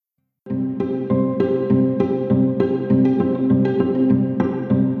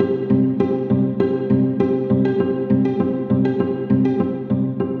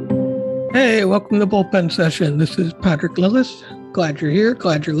Hey, welcome to Bullpen Session. This is Patrick Lillis. Glad you're here.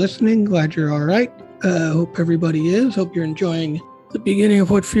 Glad you're listening. Glad you're all right. Hope everybody is. Hope you're enjoying the beginning of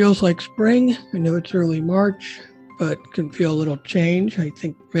what feels like spring. I know it's early March, but can feel a little change. I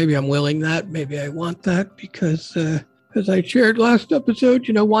think maybe I'm willing that. Maybe I want that because as I shared last episode,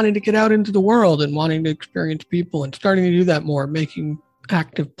 wanting to get out into the world and wanting to experience people and starting to do that more, making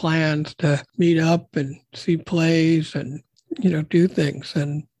active plans to meet up and see plays and, do things.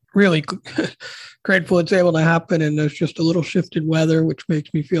 And really grateful it's able to happen. And there's just a little shift in weather, which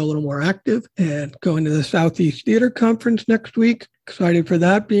makes me feel a little more active. And going to the Southeast Theater Conference next week. Excited for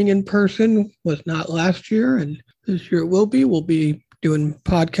that. Being in person was not last year, and this year it will be. We'll be doing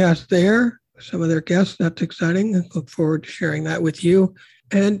podcasts there with some of their guests. That's exciting. I look forward to sharing that with you.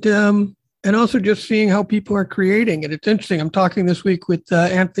 And also just seeing how people are creating. And it's interesting. I'm talking this week with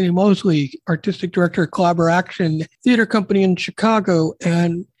Anthony Moseley, Artistic Director of Collaboration Theater Company in Chicago.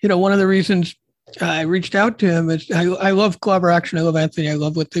 And, one of the reasons I reached out to him is I love Collaboration. I love Anthony. I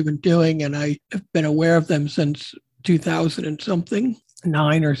love what they've been doing. And I have been aware of them since 2000 and something,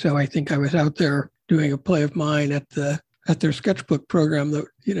 9 or so. I think I was out there doing a play of mine at their sketchbook program that,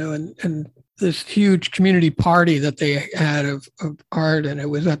 and this huge community party that they had of art, and it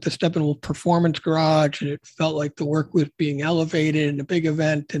was at the Steppenwolf Performance Garage, and it felt like the work was being elevated in a big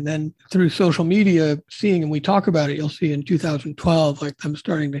event. And then through social media, seeing, and we talk about it, you'll see in 2012, like them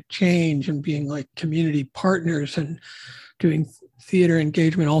starting to change and being like community partners and doing theater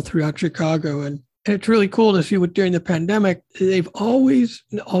engagement all throughout Chicago. And it's really cool to see what during the pandemic, they've always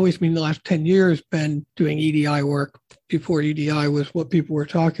mean the last 10 years, been doing EDI work before EDI was what people were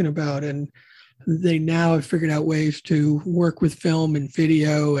talking about. And they now have figured out ways to work with film and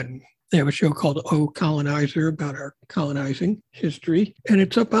video, and they have a show called Oh Colonizer about our colonizing history. And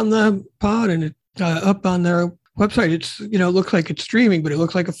it's up on the pod and it's up on their website. It's, it looks like it's streaming, but it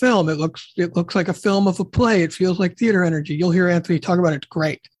looks like a film. It looks like a film of a play. It feels like theater energy. You'll hear Anthony talk about it. It's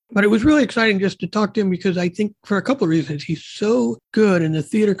great. But it was really exciting just to talk to him because I think for a couple of reasons, he's so good, and the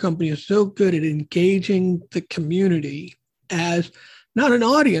theater company is so good at engaging the community as not an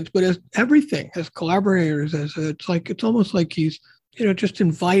audience, but as everything, as collaborators, it's almost like he's, just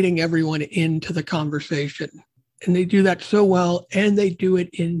inviting everyone into the conversation. And they do that so well, and they do it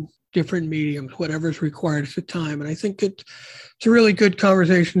in different mediums, whatever's required at the time. And I think it's a really good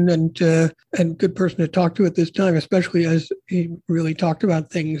conversation and good person to talk to at this time, especially as he really talked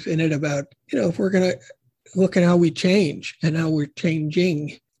about things in it about, if we're going to look at how we change and how we're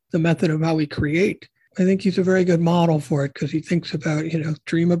changing the method of how we create. I think he's a very good model for it because he thinks about,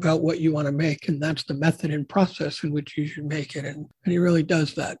 dream about what you want to make. And that's the method and process in which you should make it. And he really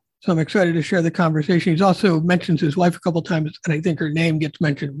does that. So I'm excited to share the conversation. He's also mentions his wife a couple of times, and I think her name gets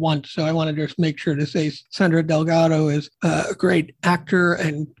mentioned once. So I want to just make sure to say Sandra Delgado is a great actor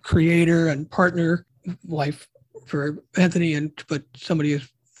and creator and partner, wife for Anthony, but somebody who's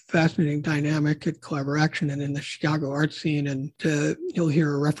fascinating dynamic at Collaboration and in the Chicago art scene. And you'll hear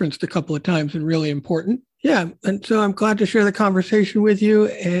her referenced a couple of times and really important. Yeah. And so I'm glad to share the conversation with you.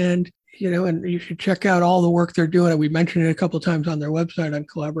 And and you should check out all the work they're doing. We mentioned it a couple of times on their website on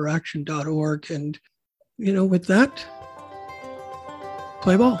collaboration.org. And, with that,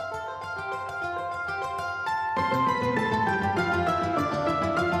 play ball.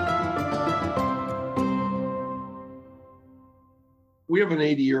 We have an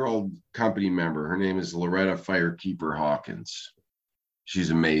 80-year-old company member. Her name is Loretta Firekeeper Hawkins. She's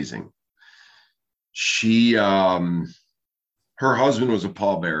amazing. Her husband was a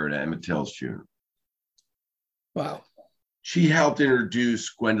pallbearer at Emmett Till's funeral. Wow. She helped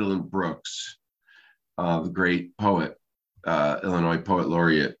introduce Gwendolyn Brooks, the great poet, Illinois poet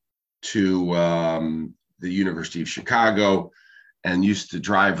laureate, to the University of Chicago, and used to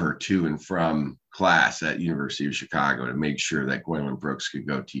drive her to and from class at University of Chicago to make sure that Gwendolyn Brooks could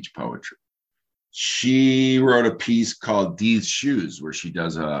go teach poetry. She wrote a piece called Dee's Shoes, where she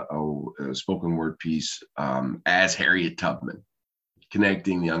does a spoken word piece as Harriet Tubman,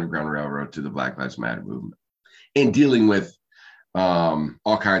 connecting the Underground Railroad to the Black Lives Matter movement and dealing with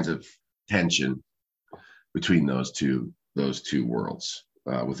all kinds of tension between those two worlds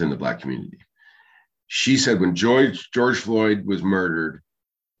within the Black community. She said when George Floyd was murdered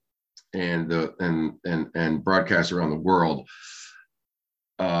and broadcast around the world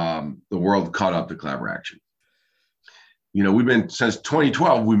caught up to Collaboration. Since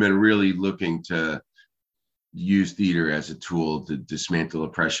 2012, we've been really looking to use theater as a tool to dismantle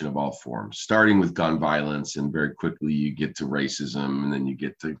oppression of all forms, starting with gun violence, and very quickly you get to racism, and then you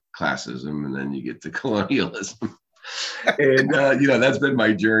get to classism, and then you get to colonialism. And that's been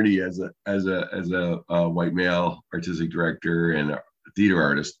my journey as a white male artistic director and theater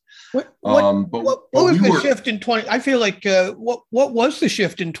artist. What was the shift in 20? I feel like what was the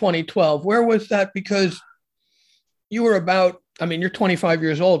shift in 2012? Where was that? Because you were you're 25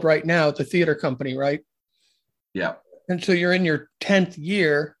 years old right now at the theater company, right? Yeah. And so you're in your 10th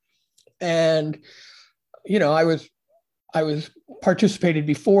year, and I was participated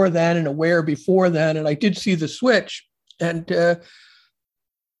before then and aware before then, and I did see the switch. And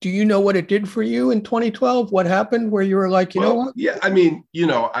do you know what it did for you in 2012? What happened where you were like, you know what? Yeah, I mean,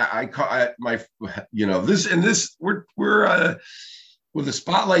 we're with a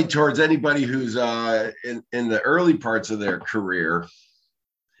spotlight towards anybody who's in the early parts of their career.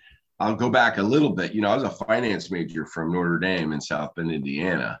 I'll go back a little bit. I was a finance major from Notre Dame in South Bend,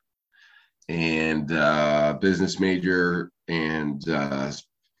 Indiana, and business major, and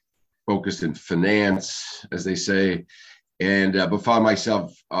focused in finance, as they say. And but found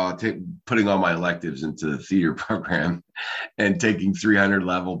myself putting all my electives into the theater program and taking 300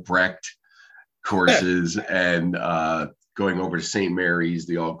 level Brecht courses and going over to St. Mary's,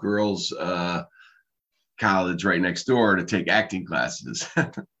 the all girls college right next door, to take acting classes.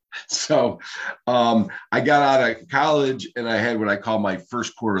 So I got out of college and I had what I call my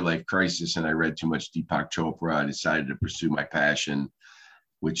first quarter life crisis. And I read too much Deepak Chopra. I decided to pursue my passion,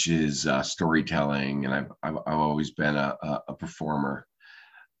 which is storytelling. And I've always been a performer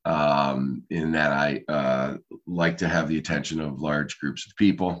in that I like to have the attention of large groups of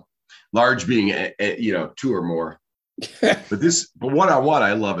people, large being, two or more. But one-on-one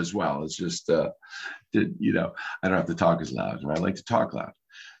I love as well. It's just, I don't have to talk as loud, and I like to talk loud.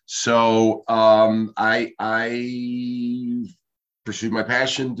 So I pursued my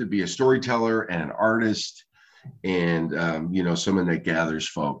passion to be a storyteller and an artist, and someone that gathers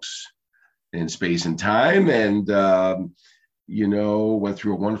folks in space and time, and went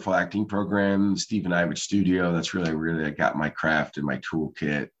through a wonderful acting program, Steve and Ivich Studio. That's really I got my craft and my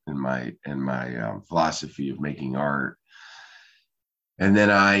toolkit and my philosophy of making art. And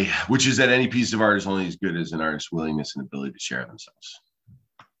then which is that any piece of art is only as good as an artist's willingness and ability to share themselves,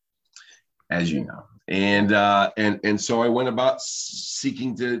 as you know. And so I went about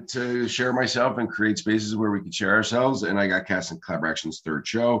seeking to share myself and create spaces where we could share ourselves. And I got cast in Collaboration's third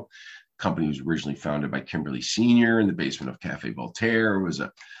show. The company was originally founded by Kimberly Sr. in the basement of Cafe Voltaire. It was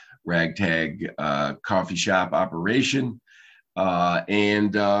a ragtag coffee shop operation.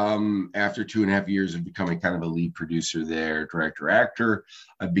 And after 2.5 years of becoming kind of a lead producer there, director, actor,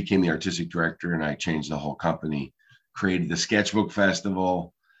 I became the artistic director, and I changed the whole company, created the Sketchbook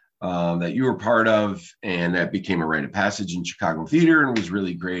Festival that you were part of, and that became a rite of passage in Chicago theater, and was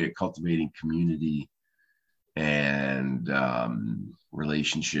really great at cultivating community and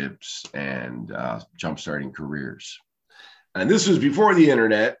relationships and jumpstarting careers. And this was before the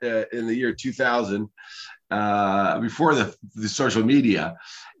internet, in the year 2000, before the social media.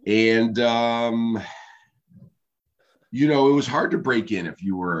 And it was hard to break in if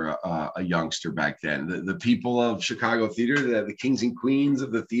you were a youngster back then. The people of Chicago theater, the kings and queens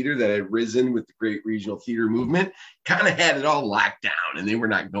of the theater that had risen with the great regional theater movement, kind of had it all locked down, and they were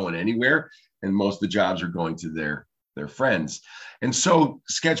not going anywhere. And most of the jobs were going to their friends. And so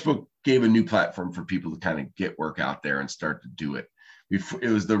Sketchbook gave a new platform for people to kind of get work out there and start to do it. It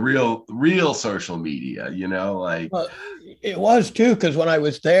was the real social media, Well, it was too, because when I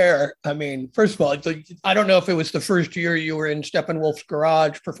was there, first of all, I don't know if it was the first year you were in Steppenwolf's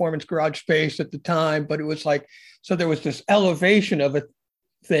garage, performance garage space at the time, but it was like, so there was this elevation of a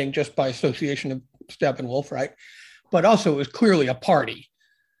thing just by association of Steppenwolf, right? But also it was clearly a party,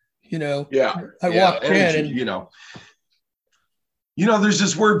 Yeah. I walked in and, there's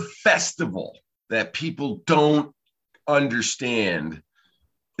this word festival that people don't understand.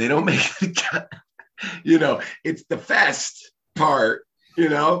 They don't make it, it's the fest part,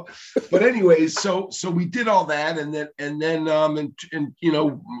 but anyways, so we did all that. And then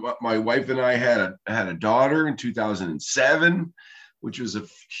my wife and I had a daughter in 2007, which was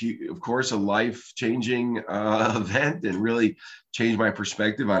of course a life-changing event, and really changed my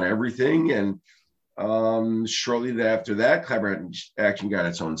perspective on everything. And shortly after that, Collaboration got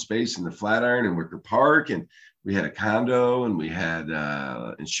its own space in the Flatiron in Wicker Park, and we had a condo, and we had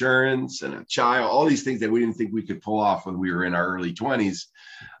insurance and a child, all these things that we didn't think we could pull off when we were in our early 20s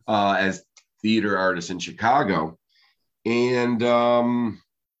as theater artists in Chicago. And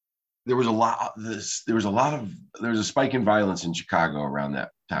there was a spike in violence in Chicago around that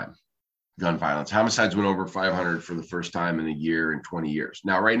time. Gun violence, homicides went over 500 for the first time in a year in 20 years.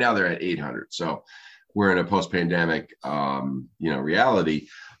 Now, right now they're at 800. So we're in a post-pandemic, reality.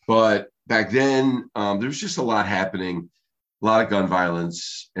 But back then, there was just a lot happening. a lot of gun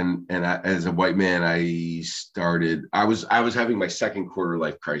violence, and I, as a white man, I was having my second quarter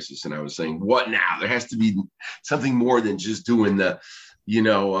life crisis, and I was saying, what now? There has to be something more than just doing the,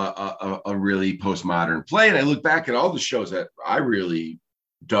 a really postmodern play. And I look back at all the shows that I really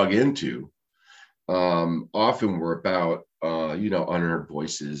dug into, often were about unearned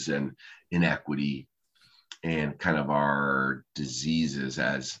voices and inequity and kind of our diseases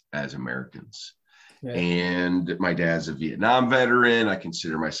as Americans. Yeah. And my dad's a Vietnam veteran. I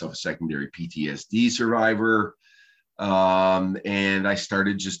consider myself a secondary PTSD survivor. And I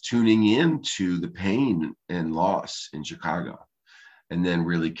started just tuning into the pain and loss in Chicago, and then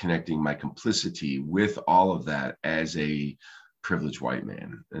really connecting my complicity with all of that as a privileged white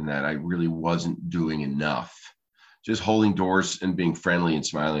man, and that I really wasn't doing enough. Just holding doors and being friendly and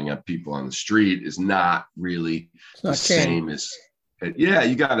smiling at people on the street is not really the same as, yeah,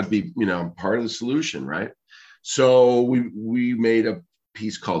 you got to be, part of the solution, right? So we made a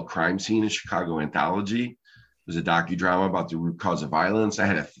piece called Crime Scene, a Chicago anthology. It was a docudrama about the root cause of violence. I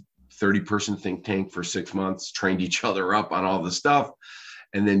had a 30-person think tank for 6 months, trained each other up on all the stuff,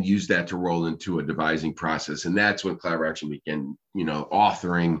 and then used that to roll into a devising process. And that's when Collaborative Action began,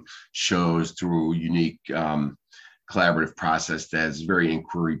 authoring shows through a unique collaborative process that's very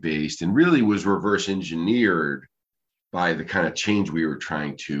inquiry based and really was reverse engineered by the kind of change we were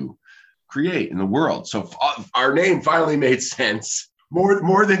trying to create in the world. So our name finally made sense.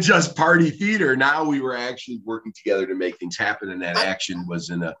 More than just party theater. Now we were actually working together to make things happen, and that action was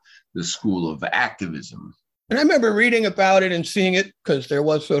in the school of activism. And I remember reading about it and seeing it because there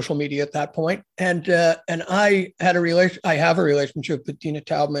was social media at that point. And I have a relationship with Dina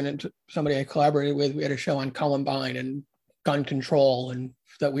Taubman and somebody I collaborated with. We had a show on Columbine and gun control and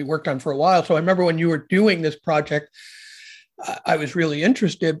that we worked on for a while. So I remember when you were doing this project, I was really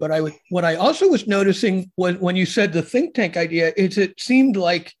interested. But what I also was noticing was when you said the think tank idea, it seemed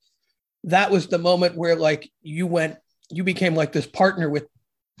like that was the moment where like you became like this partner with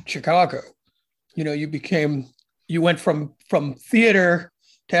Chicago. You went from theater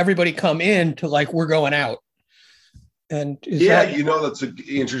to everybody come in to like, we're going out. And that's an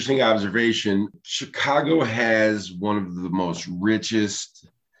interesting observation. Chicago has one of the most richest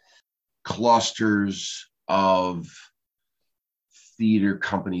clusters of theater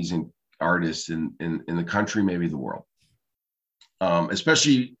companies and artists in the country, maybe the world,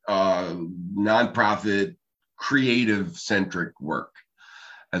 especially nonprofit, creative centric work,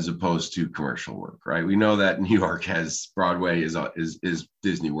 as opposed to commercial work, right? We know that New York has Broadway is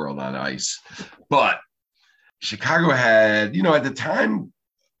Disney World on ice, but Chicago had, at the time,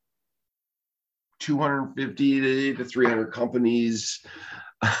 250 to 300 companies,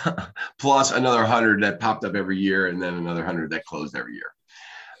 plus another 100 that popped up every year, and then another 100 that closed every year.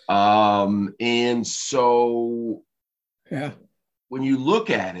 And so, yeah, when you look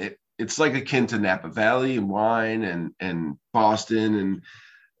at it, it's like akin to Napa Valley and wine and Boston and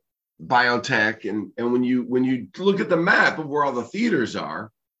biotech. And when you look at the map of where all the theaters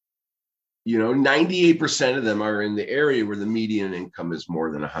are, 98% of them are in the area where the median income is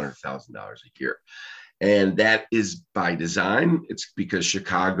more than $100,000 a year. And that is by design. It's because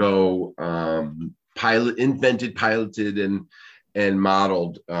Chicago piloted and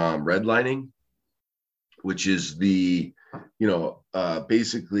modeled redlining, which is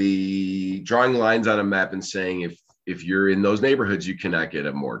basically drawing lines on a map and saying if you're in those neighborhoods, you cannot get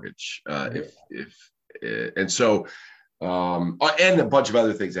a mortgage. And a bunch of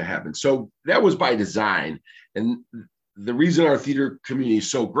other things that happened. So that was by design. And the reason our theater community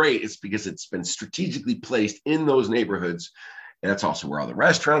is so great is because it's been strategically placed in those neighborhoods. And that's also where all the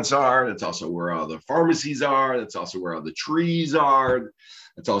restaurants are. That's also where all the pharmacies are. That's also where all the trees are.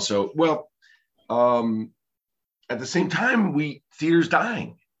 That's also, at the same time, theater's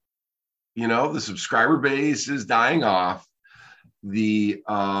dying. The subscriber base is dying off. The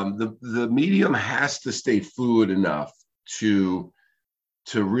medium has to stay fluid enough to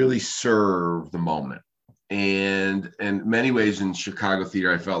really serve the moment. And in many ways in Chicago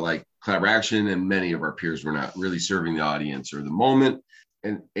theater, I felt like Collaborative Action and many of our peers were not really serving the audience or the moment.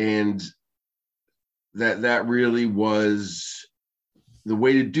 And that really was the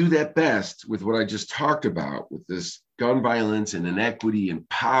way to do that best with what I just talked about, with this gun violence and inequity and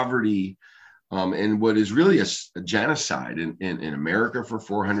poverty, and what is really a genocide in America for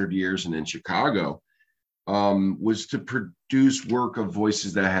 400 years and in Chicago, was to produce work of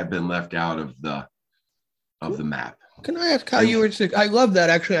voices that had been left out of the map. Can I ask how you were? I love that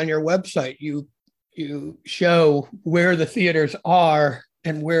actually on your website. You show where the theaters are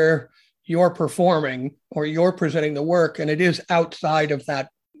and where you're performing or you're presenting the work, and it is outside of that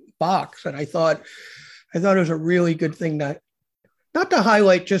box. And I thought it was a really good thing not to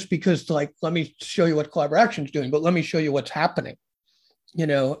highlight just because like, let me show you what Collaborative Action is doing, but let me show you what's happening,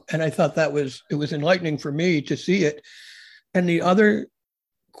 and I thought it was enlightening for me to see it. And the other,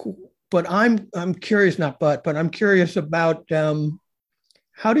 but I'm curious, but I'm curious about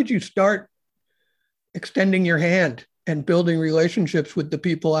how did you start extending your hand and building relationships with the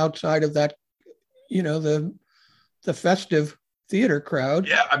people outside of that, the festive theater crowd?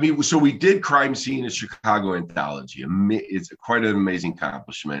 Yeah, I mean, so we did Crime Scene, a Chicago anthology. It's quite an amazing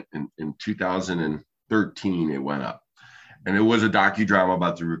accomplishment. In 2013, it went up. And it was a docudrama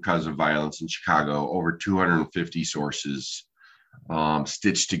about the root cause of violence in Chicago, over 250 sources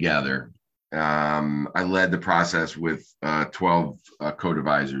stitched together. I led the process with 12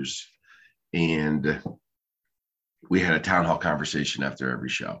 co-devisors, and we had a town hall conversation after every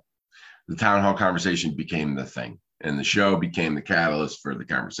show. The town hall conversation became the thing, and the show became the catalyst for the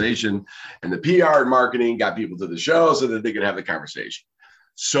conversation, and the PR and marketing got people to the show so that they could have the conversation.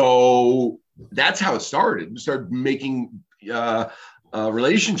 So that's how it started. We started making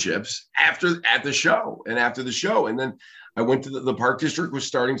relationships at the show and after the show. And then I went to the Park District, was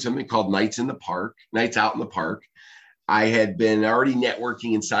starting something called Nights Out in the Park. I had been already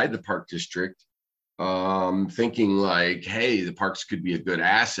networking inside the Park District, thinking like, hey, the parks could be a good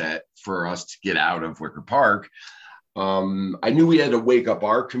asset for us to get out of Wicker Park. I knew we had to wake up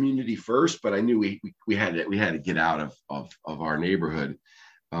our community first, but I knew we had to get out of our neighborhood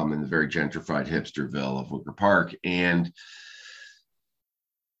in the very gentrified hipsterville of Wicker Park. And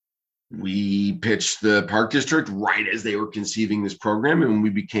we pitched the Park District right as they were conceiving this program, and we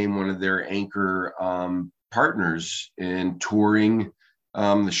became one of their anchor partners in touring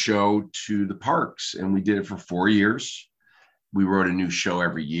the show to the parks. And we did it for 4 years. We wrote a new show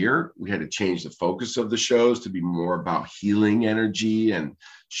every year. We had to change the focus of the shows to be more about healing energy and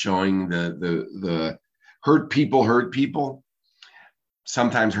showing the hurt people.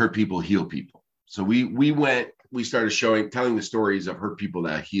 Sometimes hurt people heal people. So we started telling the stories of hurt people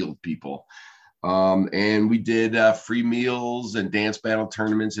that healed people. And we did free meals and dance battle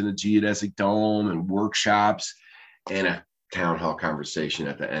tournaments in the Geodesic Dome and workshops and a town hall conversation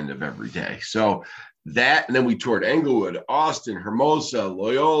at the end of every day. So that, and then we toured Englewood, Austin, Hermosa,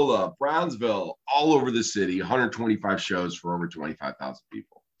 Loyola, Brownsville, all over the city, 125 shows for over 25,000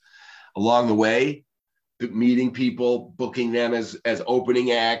 people. Along the way, meeting people, booking them as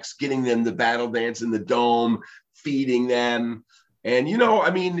opening acts, getting them the battle dance in the Dome, feeding them. And,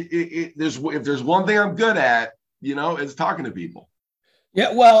 if there's one thing I'm good at, it's talking to people.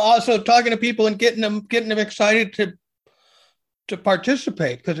 Yeah. Well, also talking to people and getting them excited to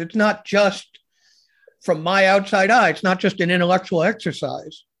participate, because it's not just from my outside eye, it's not just an intellectual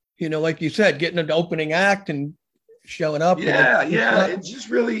exercise, like you said, getting an opening act and showing up. It's just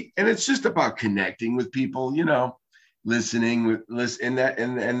really, and it's just about connecting with people, listening, and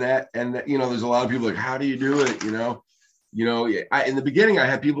that, there's a lot of people like, how do you do it? In the beginning, I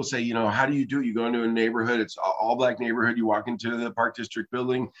had people say, how do you do it? You go into a neighborhood, it's all black neighborhood. You walk into the Park District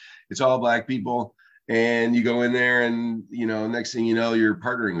building, it's all black people. And you go in there and, next thing you know, you're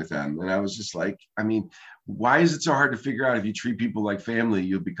partnering with them. And I was just like, why is it so hard to figure out if you treat people like family,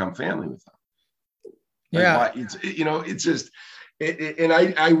 you'll become family with them? Like, it's just, and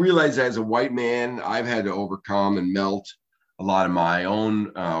I realize as a white man, I've had to overcome and melt a lot of my own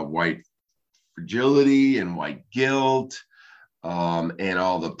white fragility and white guilt, and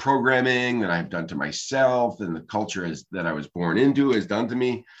all the programming that I've done to myself and the culture that I was born into has done to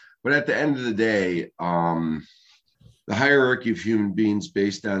me. But at the end of the day, the hierarchy of human beings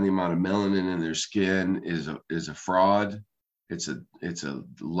based on the amount of melanin in their skin is a fraud. It's a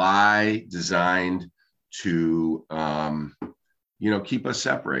lie designed to keep us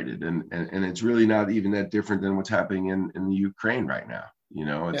separated, and it's really not even that different than what's happening in the Ukraine right now.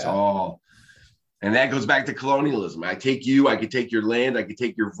 It's all, and that goes back to colonialism. I take you, I could take your land, I could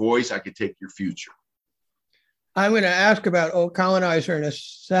take your voice, I could take your future. I'm going to ask about O Colonizer in a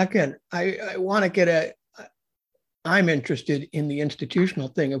second. I want to I'm interested in the institutional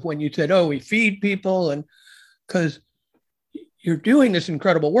thing of when you said, we feed people, and because you're doing this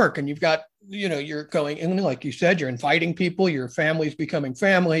incredible work and you've got, you're going in, like you said, you're inviting people, your family's becoming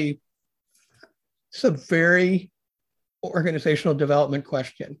family. It's a very organizational development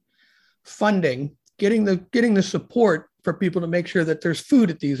question. Funding, getting the support for people to make sure that there's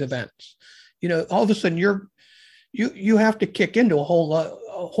food at these events. All of a sudden you have to kick into a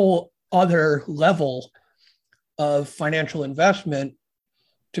whole other level of financial investment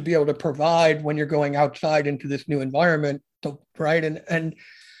to be able to provide when you're going outside into this new environment, right? And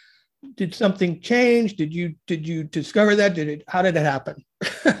did something change? Did you discover that? How did it happen?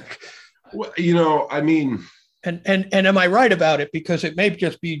 Well, And am I right about it? Because it may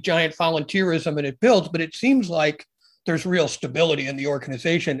just be giant volunteerism and it builds, but it seems like there's real stability in the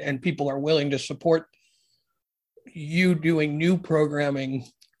organization and people are willing to support you doing new programming,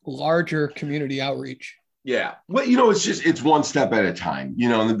 larger community outreach. Yeah. Well, it's one step at a time.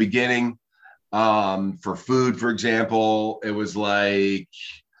 In the beginning, for food, for example, it was like,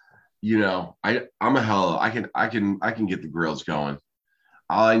 I'm a hell. I can get the grills going.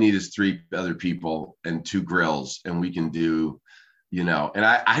 All I need is 3 other people and 2 grills, and we can do, and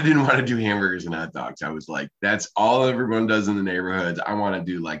I didn't want to do hamburgers and hot dogs. I was like, that's all everyone does in the neighborhoods. I want to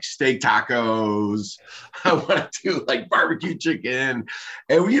do like steak tacos. I want to do like barbecue chicken,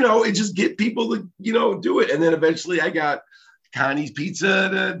 and it just get people to do it. And then eventually I got Connie's Pizza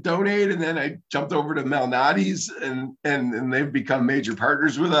to donate, and then I jumped over to Malnati's, and they've become major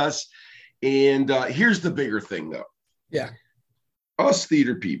partners with us. And here's the bigger thing, though. Yeah. Us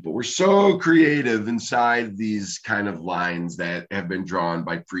theater people, we're so creative inside these kind of lines that have been drawn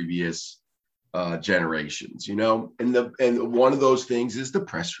by previous generations, and one of those things is the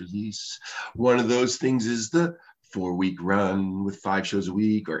press release. One of those things is the 4-week run with 5 shows a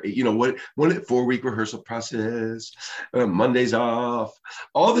week, or 4-week rehearsal process, Mondays off,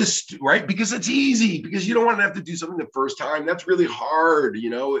 all this, right? Because it's easy, because you don't want to have to do something the first time. That's really hard,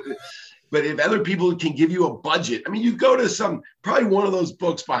 But if other people can give you a budget, you go to probably one of those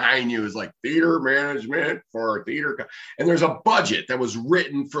books behind you is like theater management for theater. And there's a budget that was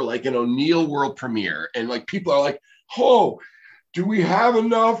written for like an O'Neill world premiere. And like, people are like, oh, do we have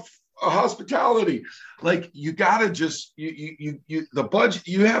enough hospitality? Like, you got to just, the budget,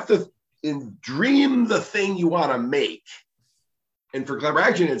 you have to dream the thing you want to make. And for Clever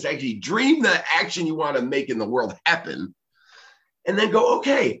Action, it's actually dream the action you want to make in the world happen. And then go,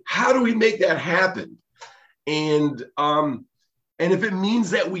 okay, how do we make that happen? And if it means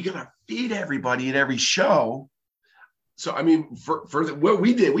that we're gonna feed everybody at every show. So for what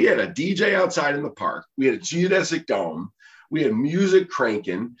we did, we had a DJ outside in the park, we had a geodesic dome, we had music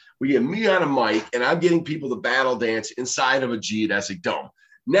cranking, we had me on a mic, and I'm getting people to battle dance inside of a geodesic dome.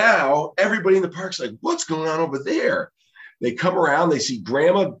 Now everybody in the park's like, what's going on over there? They come around, they see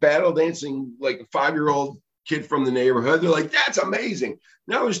grandma battle dancing like a 5-year-old kid from the neighborhood. They're like, that's amazing.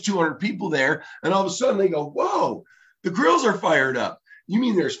 Now there's 200 people there. And all of a sudden they go, whoa, the grills are fired up. You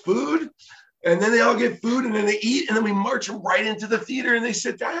mean there's food? And then they all get food, and then they eat, and then we march them right into the theater and they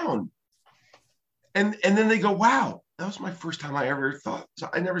sit down. And then they go, wow, that was my first time I ever thought. So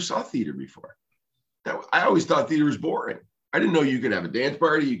I never saw theater before. I always thought theater was boring. I didn't know you could have a dance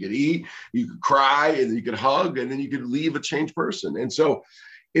party, you could eat, you could cry, and you could hug, and then you could leave a changed person. And so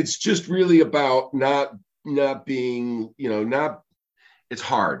it's just really about not being, it's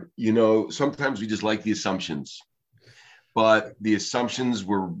hard. Sometimes we just like the assumptions, but the assumptions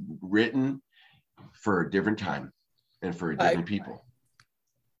were written for a different time and for a different people.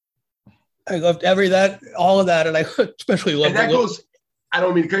 I loved all of that. And I especially love that. Goes, I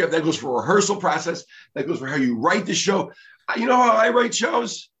don't mean to cut you up. That goes for rehearsal process. That goes for how you write the show. You know how I write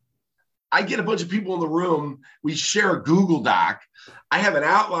shows? I get a bunch of people in the room. We share a Google Doc. I have an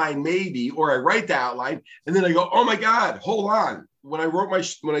outline maybe, or I write the outline, and then I go, oh my God, hold on. When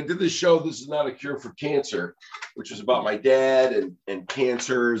I did this show, This Is Not a Cure for Cancer, which was about my dad and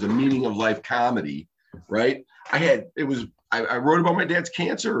cancer as a meaning of life comedy, right? I wrote about my dad's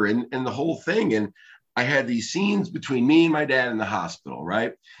cancer and the whole thing. And I had these scenes between me and my dad in the hospital,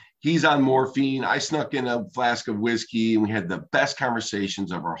 right? He's on morphine. I snuck in a flask of whiskey, and we had the best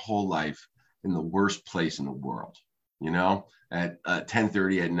conversations of our whole life in the worst place in the world, at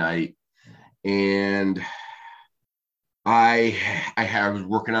 10:30 at night. And I was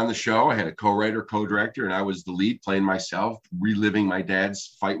working on the show. I had a co-writer, co-director, and I was the lead, playing myself, reliving my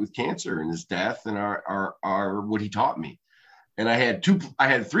dad's fight with cancer and his death and our what he taught me. And I had 3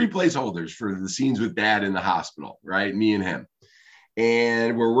 placeholders for the scenes with Dad in the hospital, right? Me and him.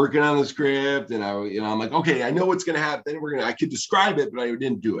 And we're working on the script, and I'm like, okay, I know what's going to happen. I could describe it, but I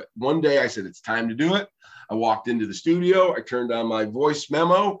didn't do it. One day I said, it's time to do it. I walked into the studio. I turned on my voice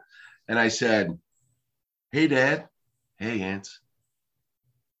memo, and I said, hey, Dad. Hey, Ants.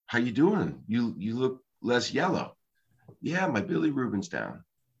 How you doing? You look less yellow. Yeah, my bilirubin's down.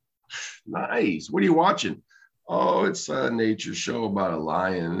 Nice. What are you watching? Oh, it's a nature show about a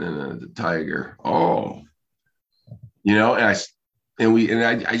lion and a tiger. Oh, and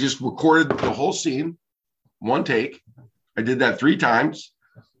I just recorded the whole scene, one take. I did that 3 times.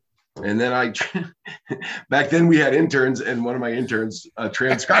 And then back then we had interns, and one of my interns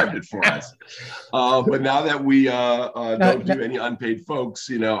transcribed it for us. But now that we don't do any unpaid folks,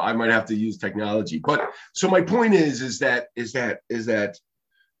 I might have to use technology. But so my point is that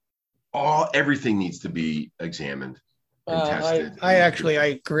everything needs to be examined and tested. I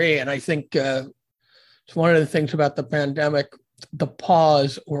agree. And I think it's one of the things about the pandemic, the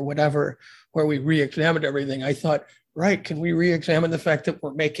pause or whatever, where we re-examined everything. I thought, right, can we re-examine the fact that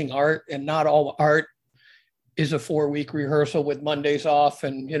we're making art and not all art is a 4-week rehearsal with Mondays off,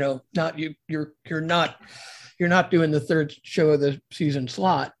 and you're not doing the third show of the season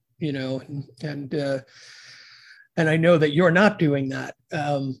slot, and I know that you're not doing that.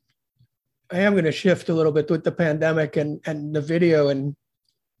 I am going to shift a little bit with the pandemic and the video, and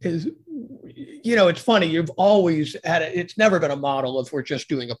it's funny, you've always had it. It's never been a model of we're just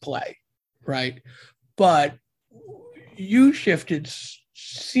doing a play, right? But you shifted,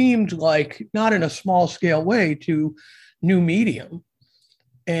 seemed like, not in a small scale way, to new medium.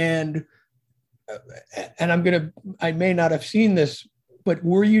 And I may not have seen this, but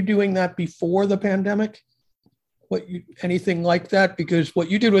were you doing that before the pandemic? Anything like that? Because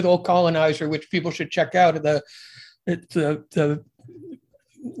what you did with Old Colonizer, which people should check out, the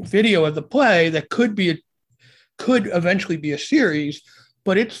video of the play that could eventually be a series,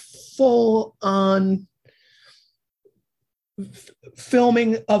 but it's full on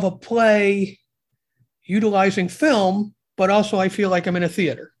filming of a play utilizing film, but also I feel like I'm in a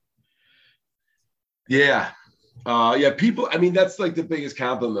theater. Yeah. People, I mean, that's like the biggest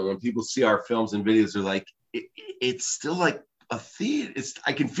compliment when people see our films and videos. They're like, it's still like a theater.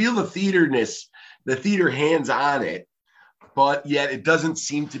 I can feel the theater hands on it, but yet it doesn't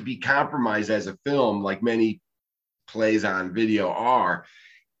seem to be compromised as a film like many plays on video are.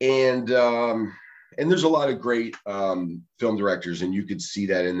 And there's a lot of great film directors, and you could see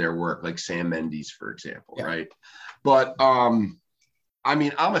that in their work, like Sam Mendes, for example, yeah. Right? But I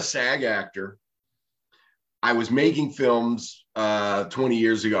mean, I'm a SAG actor. I was making films 20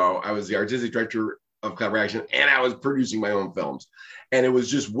 years ago. I was the artistic director of Collaboration, and I was producing my own films. And it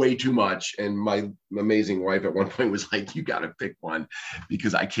was just way too much. And my amazing wife at one point was like, you got to pick one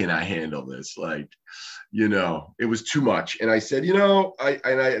because I cannot handle this. Like, it was too much. And I said,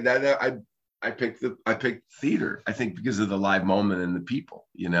 I picked theater, I think, because of the live moment and the people,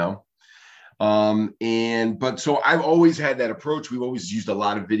 but so I've always had that approach. We've always used a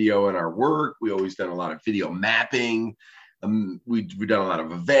lot of video in our work. We always done a lot of video mapping. We've done a lot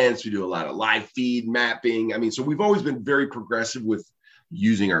of events. We do a lot of live feed mapping. I mean, so we've always been very progressive with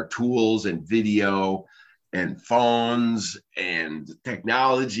using our tools and video and phones and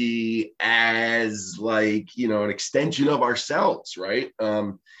technology as an extension of ourselves, right?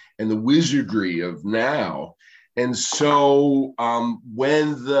 And the wizardry of now. And so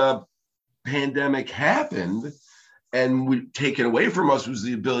when the pandemic happened and taken away from us was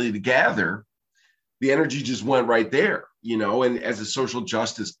the ability to gather, the energy just went right there, and as a social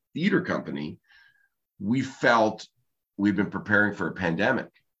justice theater company, we felt we've been preparing for a pandemic,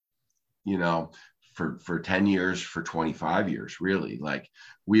 for 10 years, for 25 years, really. Like,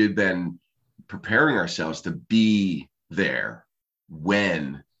 we had been preparing ourselves to be there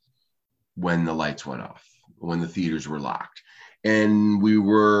when the lights went off, when the theaters were locked, and we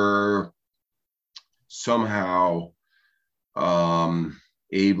were somehow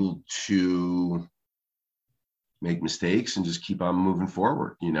able to make mistakes and just keep on moving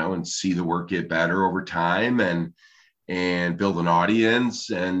forward, and see the work get better over time and build an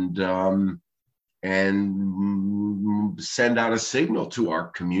audience and send out a signal to our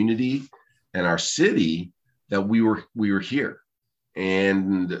community and our city that we were here.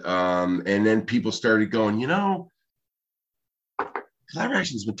 And then people started going,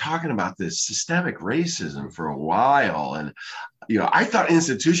 Collaboration's been talking about this systemic racism for a while. And, I thought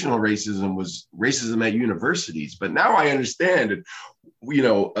institutional racism was racism at universities, but now I understand,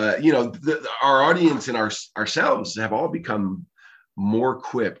 our audience and ourselves have all become more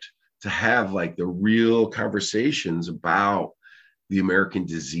equipped to have like the real conversations about the American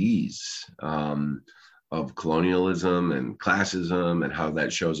disease of colonialism and classism and how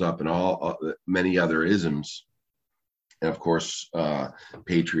that shows up in all many other isms. And of course,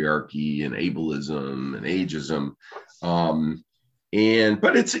 patriarchy and ableism and ageism.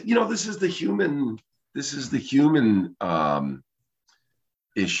 But it's, this is the human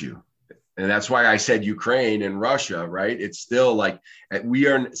issue. And that's why I said Ukraine and Russia, right? It's still like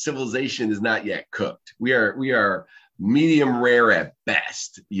civilization is not yet cooked. We are medium rare at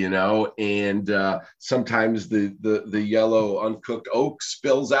best, and sometimes the yellow uncooked oak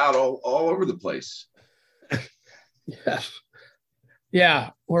spills out all over the place. Yes.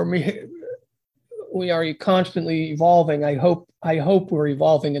 Yeah. We are constantly evolving. I hope we're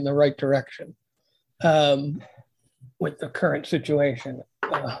evolving in the right direction with the current situation.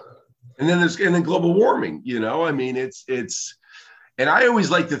 And then global warming, I mean, it's And I always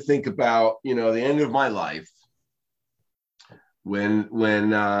like to think about, the end of my life when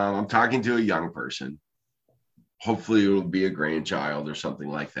I'm talking to a young person. Hopefully it will be a grandchild or something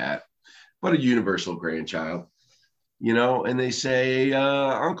like that, but a universal grandchild, and they say,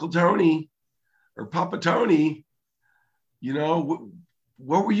 Uncle Tony or Papa Tony,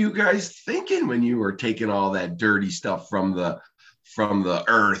 what were you guys thinking when you were taking all that dirty stuff from the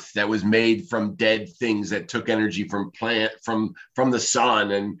earth that was made from dead things that took energy from the sun?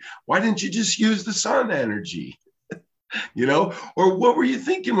 And why didn't you just use the sun energy? Or what were you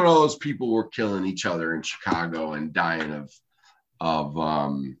thinking when all those people were killing each other in Chicago and dying of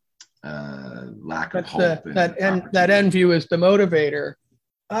lack of hope? That end view is the motivator.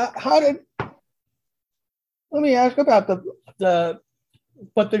 Let me ask about the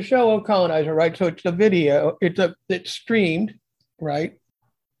show of Colonizer, right? So it's the video, it's streamed, right?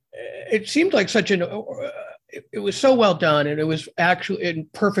 It seemed like it was so well done, and it was actually in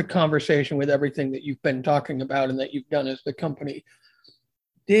perfect conversation with everything that you've been talking about and that you've done as the company.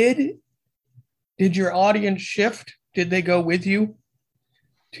 Did your audience shift? Did they go with you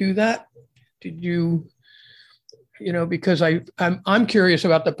to that? Did you, because I'm curious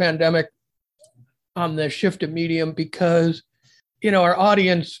about the pandemic on the shift of medium, because, our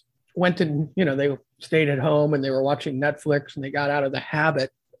audience went and, they stayed at home and they were watching Netflix, and they got out of the habit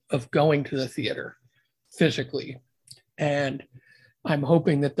of going to the theater physically. And I'm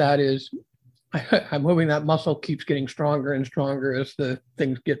hoping I'm hoping that muscle keeps getting stronger and stronger as the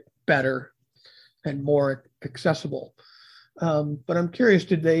things get better and more accessible. But I'm curious,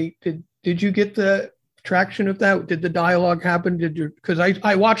 did you get the traction of that? Did the dialogue happen? Because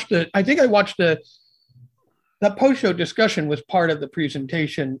I watched that post-show discussion was part of the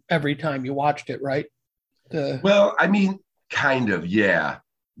presentation every time you watched it, right? Well, I mean, kind of, yeah.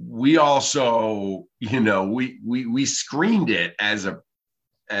 We also, we screened it as a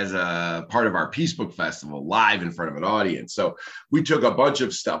part of our Peace Book Festival live in front of an audience. So we took a bunch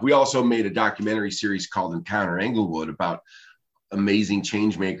of stuff. We also made a documentary series called Encounter Englewood about amazing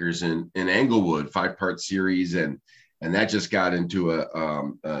change makers in Englewood, 5-part series, and that just got into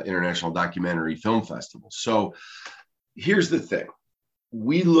a international documentary film festival. So here's the thing: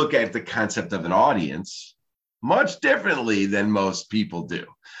 we look at the concept of an audience much differently than most people do.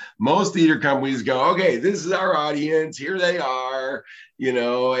 Most theater companies go, okay, this is our audience, here they are,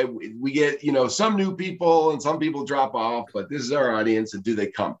 we get, some new people and some people drop off, but this is our audience, and do they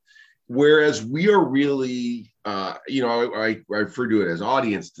come? Whereas we are really, I refer to it as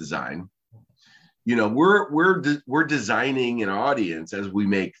audience design. We're designing an audience as we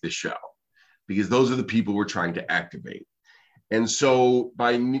make the show, because those are the people we're trying to activate. And so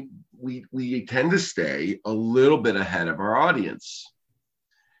we tend to stay a little bit ahead of our audience.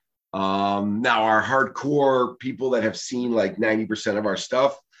 Now, our hardcore people that have seen like 90% of our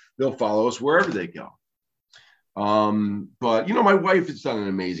stuff, they'll follow us wherever they go. But, my wife has done an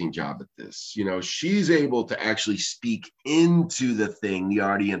amazing job at this. She's able to actually speak into the thing the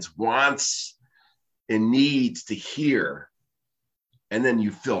audience wants and needs to hear. And then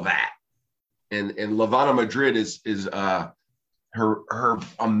you fill that. And La Habana Madrid is her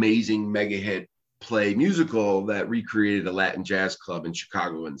amazing mega hit play musical that recreated a Latin jazz club in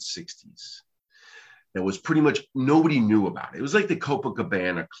Chicago in the 60s. That was pretty much, nobody knew about it. It was like the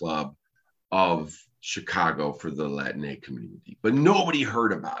Copacabana Club of Chicago for the Latinx community, but nobody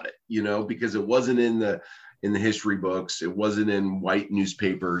heard about it, because it wasn't in the history books. It wasn't in white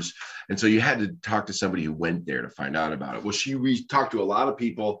newspapers. And so you had to talk to somebody who went there to find out about it. Well, she talked to a lot of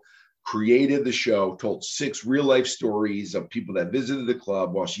people, created the show, told 6 real life stories of people that visited the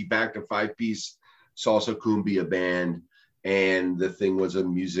club while she backed a 5-piece salsa cumbia band. And the thing was a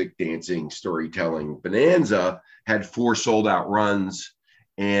music, dancing, storytelling bonanza, had 4 sold out runs,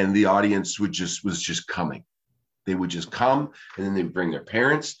 and the audience was just coming. They would just come, and then they would bring their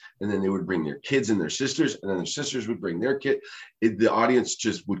parents, and then they would bring their kids and their sisters, and then their sisters would bring their kid. The audience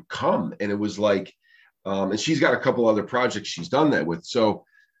just would come. And it was like, and she's got a couple other projects she's done that with. So,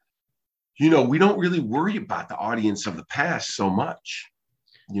 we don't really worry about the audience of the past so much.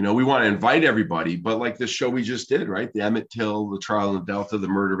 We want to invite everybody, but like the show we just did, right? The Emmett Till, the trial in the Delta, the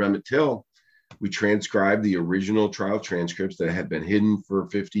murder of Emmett Till. We transcribed the original trial transcripts that had been hidden for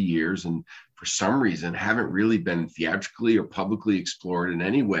 50 years and for some reason haven't really been theatrically or publicly explored in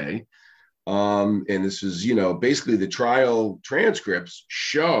any way. And this is, basically the trial transcripts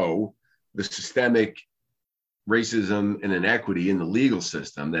show the systemic racism and inequity in the legal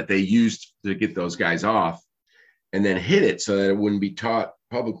system that they used to get those guys off, and then hid it so that it wouldn't be taught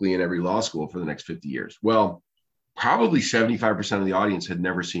publicly in every law school for the next 50 years. Well, probably 75% of the audience had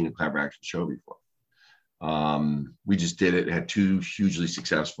never seen a clever action show before. We just did it. Had two hugely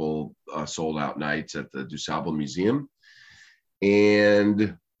successful sold out nights at the DuSable Museum, and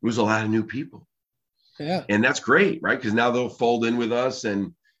it was a lot of new people. Yeah, and that's great, right? Because now they'll fold in with us,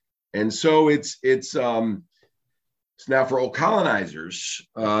 and so it's now for old colonizers.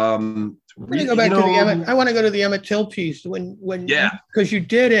 I want to go back to the Emmett. I want to go to the Emmett Till piece yeah, because you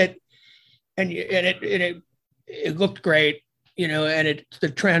did it, and it looked great, and the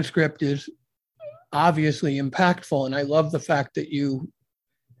transcript is obviously impactful, and I love the fact that you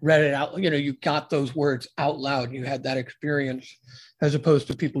read it out. You got those words out loud. You had that experience, as opposed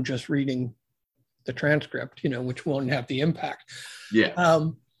to people just reading the transcript, which won't have the impact. Yeah.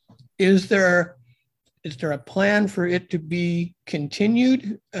 Is there a plan for it to be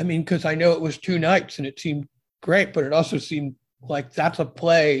continued? I mean, because I know it was 2 nights and it seemed great, but it also seemed like that's a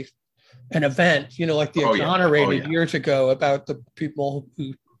play, an event, like the Exonerated years ago about the people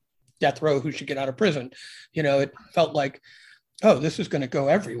who death row who should get out of prison. It felt like, oh, this is going to go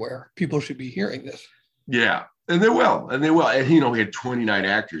everywhere. People should be hearing this. Yeah. And they will. And we had 29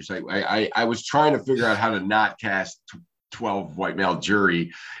 actors. I was trying to figure out how to not cast 12 white male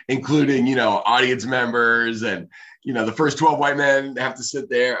jury, including, audience members, and, the first 12 white men have to sit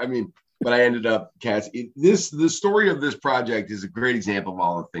there. I mean, but I ended up casting this. The story of this project is a great example of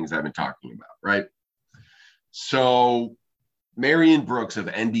all the things I've been talking about, right? So Marion Brooks of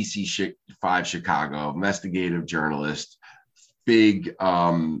NBC 5 Chicago, investigative journalist, big,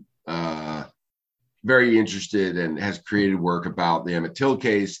 very interested, and has created work about the Emmett Till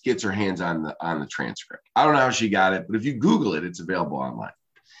case, gets her hands on the transcript. I don't know how she got it, but if you Google it, it's available online.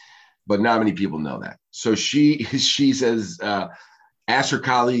 But not many people know that. So she says, ask her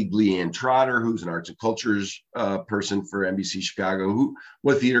colleague Leanne Trotter, who's an arts and cultures person for NBC Chicago,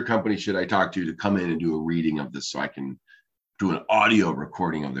 what theater company should I talk to come in and do a reading of this so I can do an audio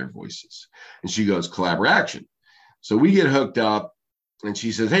recording of their voices? And she goes, Collaboration. So we get hooked up. And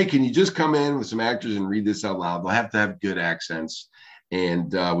she says, hey, can you just come in with some actors and read this out loud? They'll have to have good accents,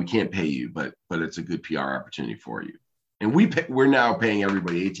 and we can't pay you, but it's a good PR opportunity for you. And we're now paying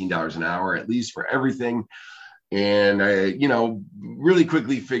everybody $18 an hour, at least, for everything. And I, really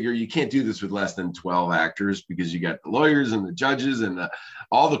quickly figure you can't do this with less than 12 actors, because you got the lawyers and the judges and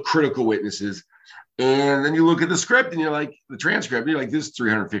all the critical witnesses. And then you look at the script and you're like, the transcript, you're like, this is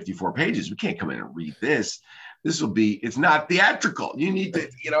 354 pages. We can't come in and read this. It's not theatrical. You need to,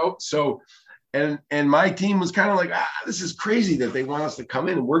 so, and my team was kind of like, this is crazy that they want us to come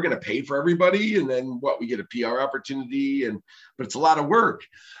in and we're going to pay for everybody. And then we get a PR opportunity, but it's a lot of work.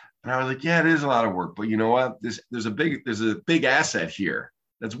 And I was like, yeah, it is a lot of work, but you know what? There's a big asset here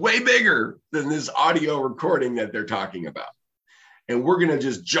that's way bigger than this audio recording that they're talking about. And we're going to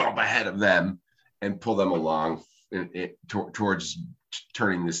just jump ahead of them and pull them along towards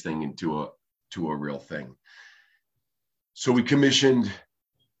turning this thing into a real thing. So we commissioned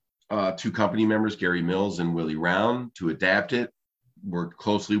 2 company members, Gary Mills and Willie Round, to adapt it, worked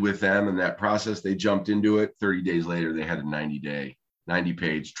closely with them in that process. They jumped into it. 30 days later, they had a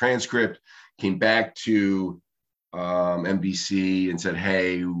 90-page transcript, came back to NBC and said,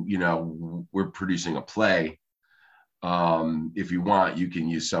 hey, we're producing a play. If you want, you can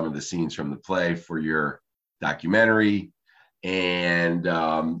use some of the scenes from the play for your documentary. And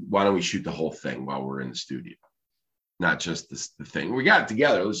why don't we shoot the whole thing while we're in the studio? Not just the thing. We got it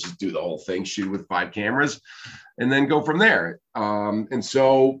together. Let's just do the whole thing, shoot with 5 cameras, and then go from there. And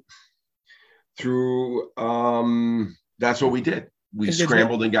so through, that's what we did. We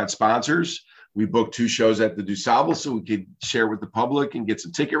scrambled and got sponsors. We booked 2 shows at the DuSable so we could share with the public and get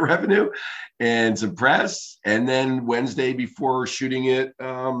some ticket revenue and some press. And then Wednesday before shooting it,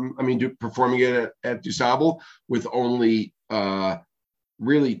 performing it at DuSable with only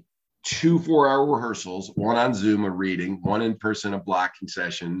really 2 4-hour rehearsals, 1 on Zoom, a reading, 1 in person, a blocking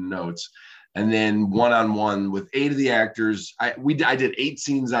session, notes, and then 1-on-1 with 8 of the actors. I did 8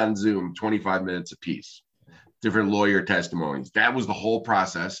 scenes on Zoom, 25 minutes a piece, different lawyer testimonies. That was the whole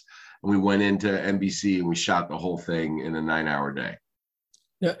process. And we went into NBC and we shot the whole thing in a 9-hour day.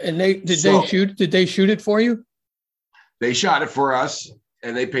 Yeah, and did they shoot it for you? They shot it for us,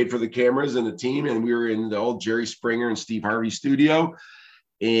 and they paid for the cameras and the team. And we were in the old Jerry Springer and Steve Harvey studio.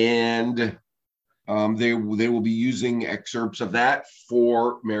 And they will be using excerpts of that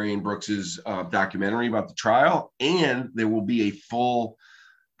for Marion Brooks's documentary about the trial. And there will be a full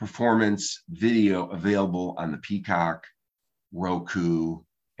performance video available on the Peacock, Roku,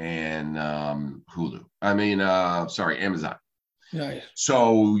 and Hulu. Amazon. Nice.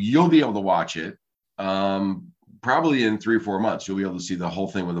 So you'll be able to watch it. Probably in 3 or 4 months, you'll be able to see the whole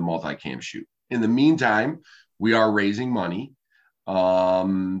thing with a multicam shoot. In the meantime, we are raising money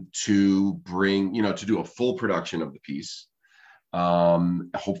to bring, to do a full production of the piece.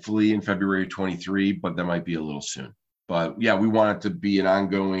 Hopefully in February 23, but that might be a little soon. But yeah, we want it to be an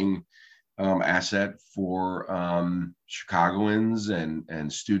ongoing asset for Chicagoans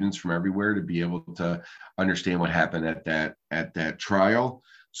and students from everywhere to be able to understand what happened at that trial,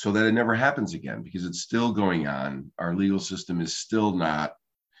 so that it never happens again, because it's still going on. Our legal system is still not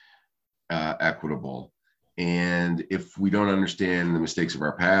equitable. And if we don't understand the mistakes of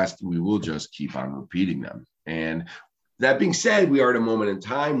our past, we will just keep on repeating them. And that being said, we are at a moment in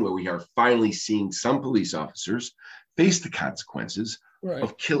time where we are finally seeing some police officers face the consequences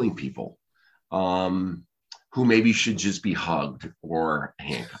of killing people who maybe should just be hugged or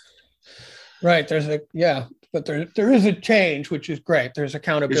handcuffed. Right. But there is a change, which is great. There's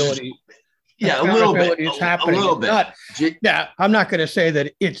accountability. A little bit. It's happening. A little bit. I'm not going to say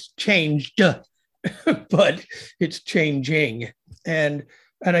that it's changed, but it's changing. And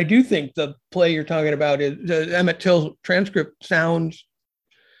I do think the play you're talking about is the Emmett Till transcript sounds.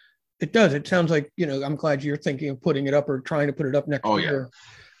 It does. It sounds like, I'm glad you're thinking of putting it up or trying to put it up next year.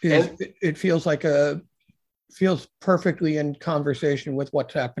 It feels like feels perfectly in conversation with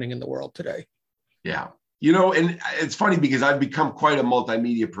what's happening in the world today. Yeah. And it's funny because I've become quite a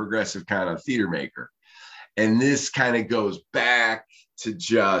multimedia progressive kind of theater maker. And this kind of goes back to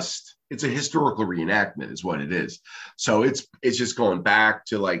it's a historical reenactment is what it is. So it's just going back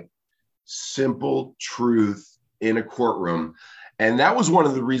to like simple truth in a courtroom. And that was one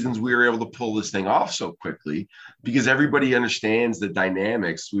of the reasons we were able to pull this thing off so quickly, because everybody understands the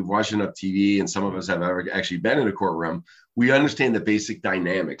dynamics. We've watched enough TV, and some of us have ever actually been in a courtroom. We understand the basic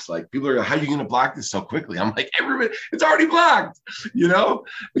dynamics. Like, people are like, how are you going to block this so quickly? I'm like, everybody, it's already blocked,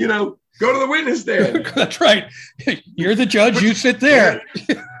 go to the witness stand. That's right. You're the judge, you sit there.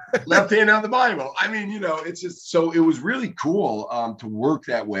 Left hand on the Bible. I mean, it's just, so it was really cool to work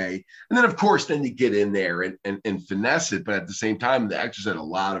that way. And then, of course, then you get in there and finesse it. But at the same time,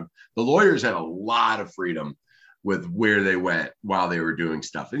 the lawyers had a lot of freedom with where they went while they were doing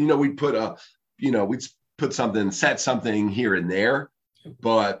stuff. And, we'd set something here and there,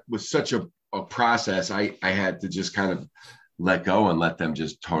 but with such a process, I had to just kind of let go and let them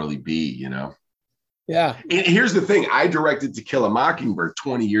just totally be, Yeah. And here's the thing. I directed To Kill a Mockingbird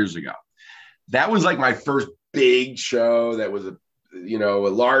 20 years ago. That was like my first big show. That was a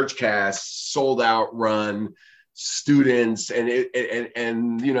large cast, sold out run, students. And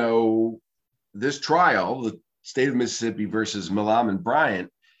this trial, the state of Mississippi versus Milam and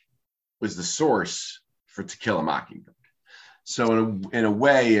Bryant, was the source for To Kill a Mockingbird. So in a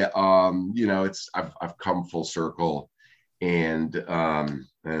way, I've come full circle. And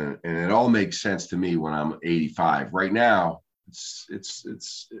it all makes sense to me when I'm 85. Right now, it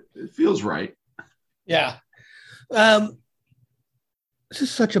feels right. Yeah. This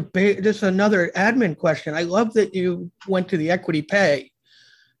is another admin question. I love that you went to the equity pay.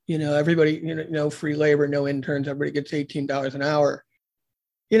 Everybody, free labor, no interns, everybody gets $18 an hour.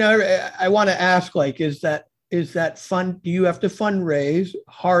 I want to ask, is that fun? Do you have to fundraise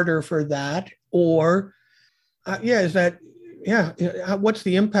harder for that? Or what's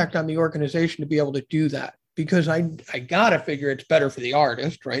the impact on the organization to be able to do that? Because I gotta figure it's better for the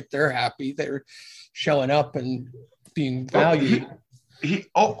artist, right? They're happy, they're showing up and being valued.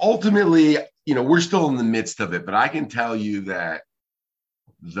 Ultimately, we're still in the midst of it, but I can tell you that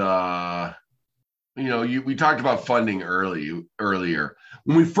we talked about funding earlier.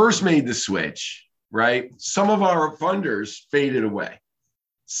 When we first made the switch, right? Some of our funders faded away.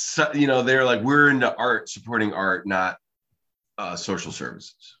 So, they're like, we're into art, supporting art, not social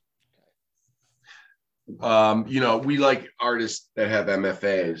services. We like artists that have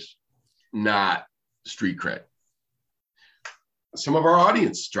MFAs, not street cred. Some of our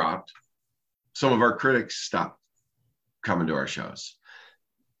audience dropped. Some of our critics stopped coming to our shows.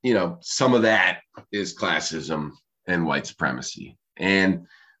 Some of that is classism and white supremacy. And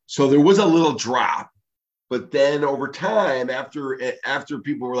so there was a little drop. But then over time, after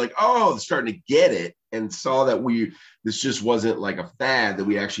people were like, oh, starting to get it and saw that this just wasn't like a fad, that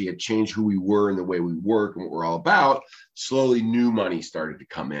we actually had changed who we were and the way we work and what we're all about, slowly new money started to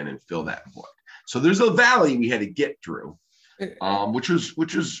come in and fill that void. So there's a valley we had to get through, which is, I'm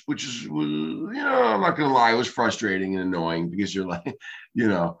not going to lie, it was frustrating and annoying because you're like,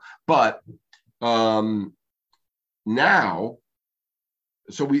 but now,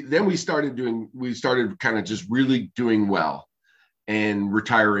 so we started kind of just really doing well and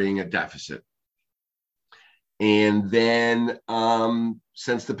retiring a deficit. And then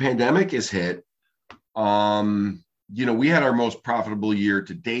since the pandemic has hit, we had our most profitable year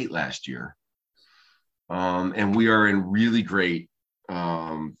to date last year. And we are in really great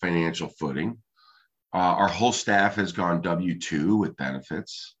financial footing. Our whole staff has gone W-2 with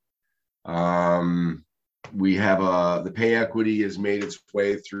benefits. We have the pay equity has made its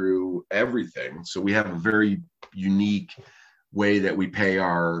way through everything. So we have a very unique way that we pay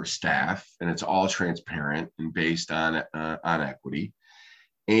our staff, and it's all transparent and based on equity.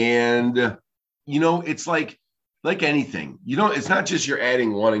 And, it's like anything, it's not just you're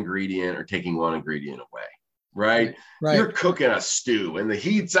adding one ingredient or taking one ingredient away, right? You're cooking a stew and the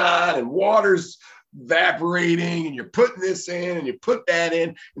heat's on and water's evaporating and you're putting this in and you put that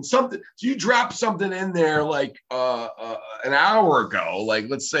in and something. So you drop something in there like an hour ago, like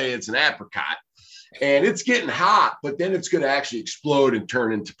let's say it's an apricot, and it's getting hot, but then it's going to actually explode and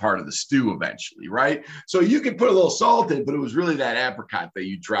turn into part of the stew eventually, right? So you can put a little salt in, but it was really that apricot that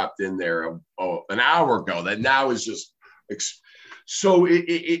you dropped in there an hour ago that now is just so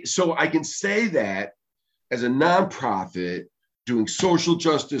so I can say that as a nonprofit doing social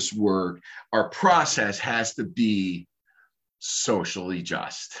justice work, our process has to be socially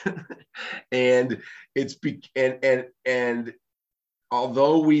just. And and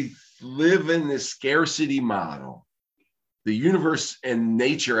although we live in this scarcity model, the universe and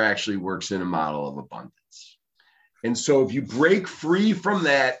nature actually works in a model of abundance. And so if you break free from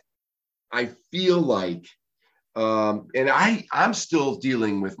that, I feel like, and I'm still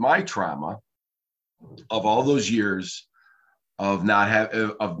dealing with my trauma of all those years of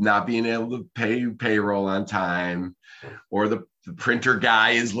not being able to pay payroll on time, or the printer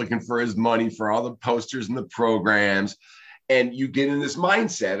guy is looking for his money for all the posters and the programs. And you get in this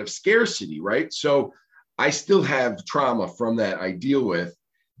mindset of scarcity, right? So I still have trauma from that I deal with,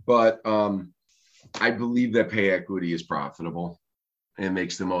 but I believe that pay equity is profitable. It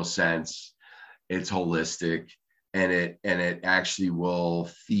makes the most sense. It's holistic, and it actually will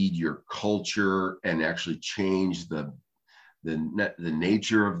feed your culture and actually change the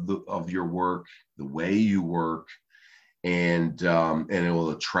nature of your work, the way you work, and it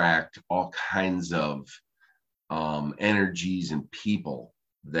will attract all kinds of energies and people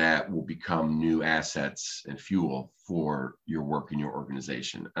that will become new assets and fuel for your work and your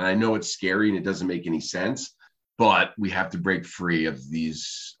organization. And I know it's scary and it doesn't make any sense, but we have to break free of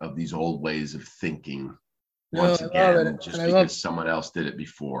these old ways of thinking once again, just because someone else did it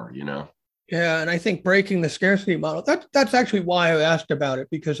before, Yeah, and I think breaking the scarcity model, that's actually why I asked about it,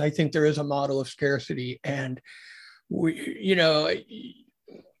 because I think there is a model of scarcity. And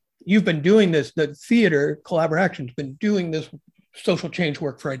you've been doing this, the theater Collaboration's been doing this social change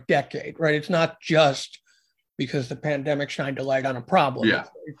work for a decade, right? It's not just because the pandemic shined a light on a problem. Yeah.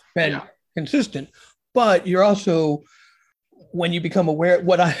 It's been consistent, but you're also, when you become aware,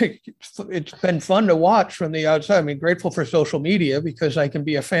 it's been fun to watch from the outside. I mean, grateful for social media because I can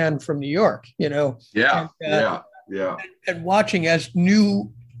be a fan from New York, Yeah. And watching as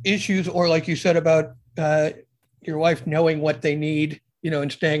new issues, or like you said about your wife knowing what they need,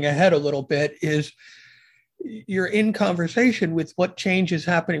 and staying ahead a little bit, is you're in conversation with what change is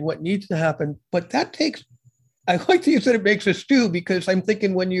happening, what needs to happen. But that takes, I like that you said it makes a stew, because I'm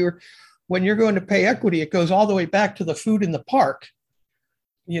thinking when you're going to pay equity, it goes all the way back to the food in the park,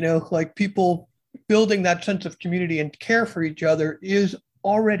 like people building that sense of community and care for each other is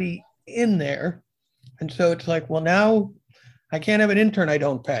already in there. And so it's like, well, now I can't have an intern I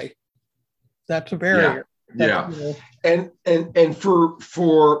don't pay. That's a barrier. Yeah. And for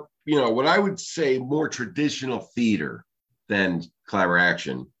what I would say more traditional theater than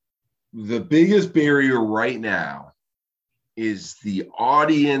Collaboration, the biggest barrier right now is the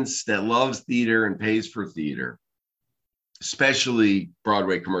audience that loves theater and pays for theater, especially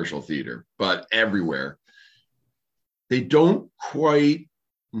Broadway commercial theater, but everywhere. They don't quite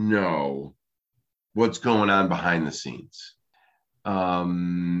know what's going on behind the scenes.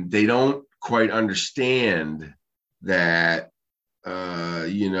 They don't quite understand that,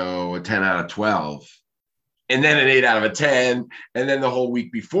 a 10 out of 12, and then an 8 out of a 10, and then the whole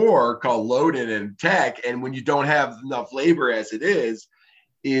week before called loaded and tech. And when you don't have enough labor as it is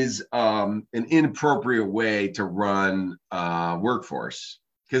an inappropriate way to run workforce.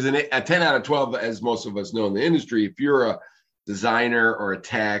 Because a 10 out of 12, as most of us know in the industry, if you're a designer or a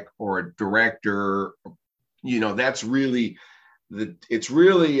tech or a director, that's really it's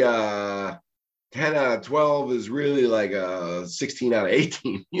really 10 out of 12 is really like a 16 out of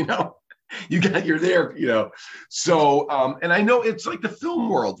 18, you're there, So, and I know it's like the film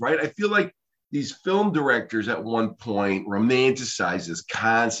world, right? I feel like these film directors at one point romanticized this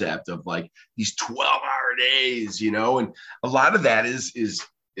concept of like these 12-hour days, and a lot of that is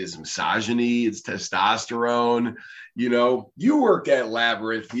misogyny, it's testosterone. You work at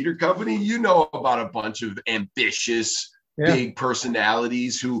Labyrinth Theater Company, about a bunch of ambitious big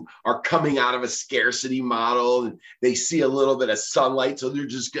personalities who are coming out of a scarcity model, and they see a little bit of sunlight, so they're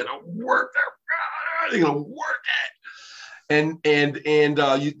just gonna work they're gonna work it, and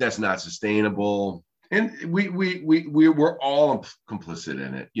that's not sustainable. And we're all complicit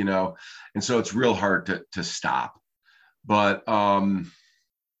in it, you know, and so it's real hard to stop. But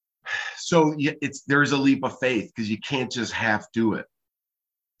so there's a leap of faith, because you can't just half do it,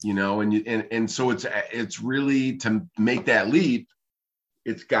 you know, and so it's really, to make that leap,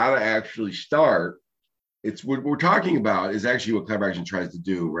 it's got to actually start. It's what we're talking about is actually what Clever Action tries to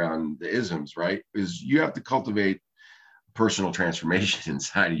do around the isms, right? Is you have to cultivate personal transformation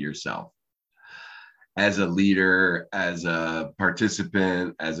inside of yourself as a leader, as a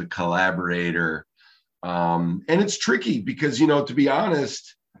participant, as a collaborator. And it's tricky because, you know, to be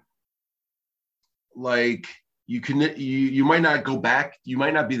honest, like you might not go back, you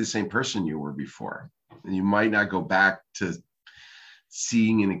might not be the same person you were before, and you might not go back to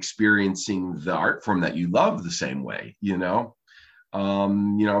seeing and experiencing the art form that you love the same way, you know.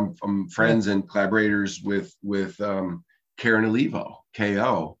 I'm friends and collaborators with Karen Olivo,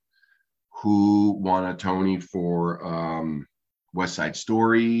 KO, who won a Tony for West Side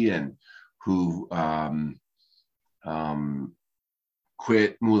Story, and who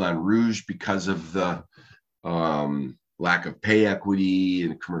quit Moulin Rouge because of the lack of pay equity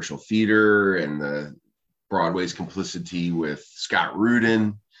in commercial theater and the Broadway's complicity with Scott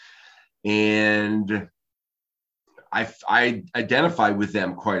Rudin. And I identify with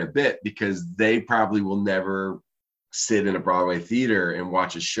them quite a bit, because they probably will never sit in a Broadway theater and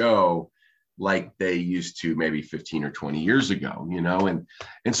watch a show like they used to maybe 15 or 20 years ago, you know?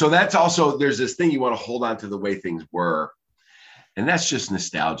 And so that's also, there's this thing, you want to hold on to the way things were. And that's just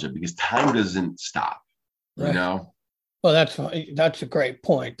nostalgia, because time doesn't stop, right. You know? Well, that's a great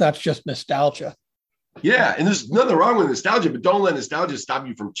point. That's just nostalgia. Yeah. And there's nothing wrong with nostalgia, but don't let nostalgia stop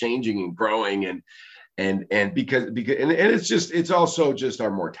you from changing and growing. And because it's also just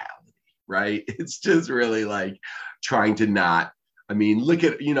our mortality, right? It's just really like trying to not, I mean, look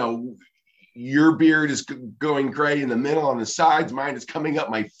at, you know, your beard is going gray in the middle, on the sides, mine is coming up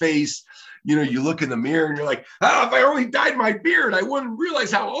my face. You know, you look in the mirror and you're like, if I only dyed my beard, I wouldn't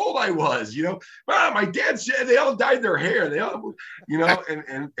realize how old I was. You know, my dad said they all dyed their hair. They all, you know,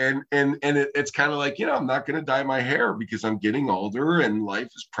 and it's kind of like, you know, I'm not going to dye my hair because I'm getting older and life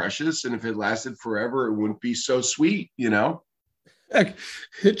is precious. And if it lasted forever, it wouldn't be so sweet, you know?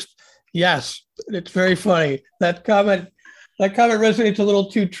 Yes, it's very funny. That comment resonates a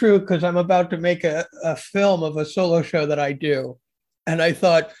little too true, because I'm about to make a film of a solo show that I do. And I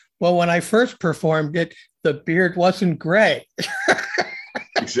thought, well, when I first performed it, the beard wasn't gray.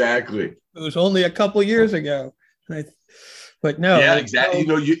 Exactly. It was only a couple years ago. But no. Yeah, exactly. You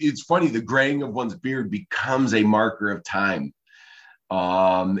know, it's funny. The graying of one's beard becomes a marker of time.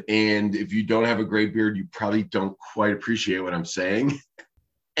 And if you don't have a gray beard, you probably don't quite appreciate what I'm saying.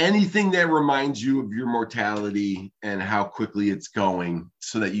 Anything that reminds you of your mortality and how quickly it's going,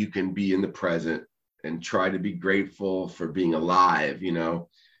 so that you can be in the present and try to be grateful for being alive, you know.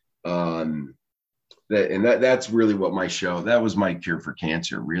 That's really what my show, that was my cure for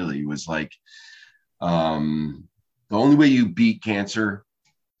cancer, really was like, the only way you beat cancer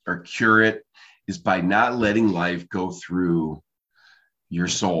or cure it is by not letting life go through your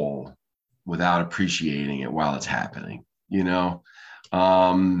soul without appreciating it while it's happening, you know.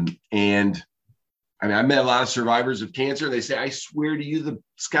 And I mean, I met a lot of survivors of cancer. They say, I swear to you, the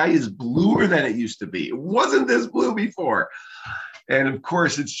sky is bluer than it used to be. It wasn't this blue before. And of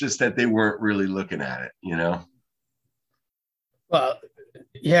course, it's just that they weren't really looking at it, you know? Well,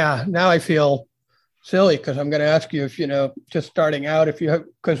 yeah, now I feel silly, because I'm going to ask you if, you know, just starting out, if you have,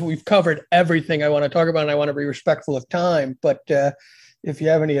 because we've covered everything I want to talk about, and I want to be respectful of time, but if you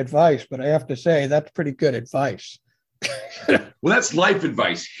have any advice, but I have to say, that's pretty good advice. Well, that's life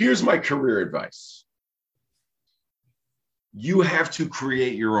advice. Here's my career advice. You have to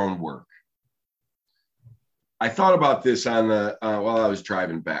create your own work. I thought about this on the while I was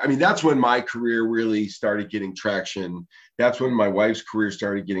driving back. I mean, that's when my career really started getting traction. That's when my wife's career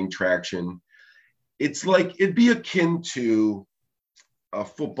started getting traction. It's like, it'd be akin to a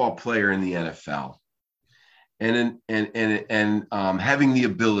football player in the NFL, and having the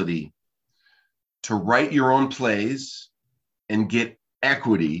ability to write your own plays and get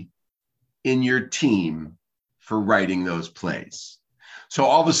equity in your team for writing those plays. So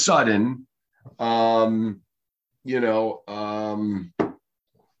all of a sudden, you know,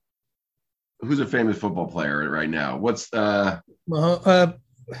 who's a famous football player right now? What's Mahomes?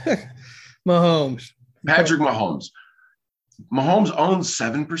 Patrick Mahomes. Mahomes owns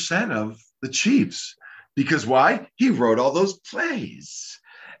 7% of the Chiefs. Because why? He wrote all those plays,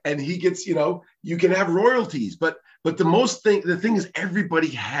 and he gets, you can have royalties, but the thing is, everybody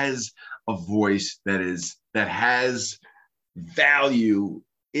has a voice that has value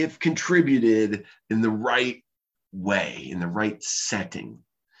if contributed in the right way, in the right setting,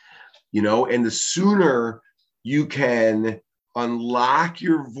 and the sooner you can unlock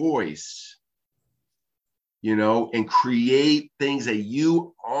your voice, and create things that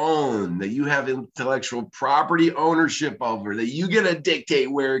you own, that you have intellectual property ownership over, that you get to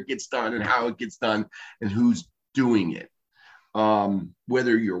dictate where it gets done and how it gets done and who's doing it.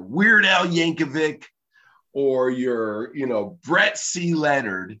 Whether you're Weird Al Yankovic or you're, Brett C.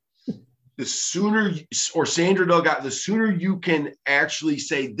 Leonard, the sooner, or Sandra Delgado, the sooner you can actually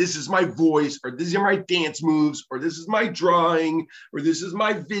say, this is my voice, or these are my dance moves, or this is my drawing, or this is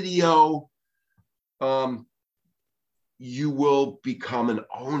my video, you will become an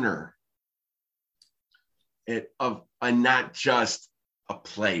owner of not just a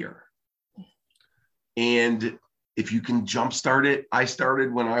player. And if you can jumpstart it, I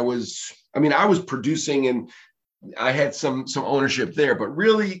started when I was producing, and I had some ownership there, but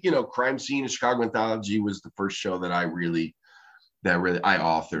really, Crime Scene and Chicago Anthology was the first show that I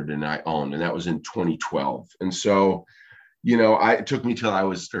authored and I owned, and that was in 2012. And so, it took me till I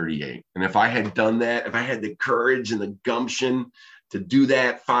was 38. And if I had done that, if I had the courage and the gumption to do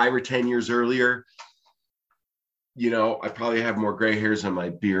that 5 or 10 years earlier, I probably have more gray hairs on my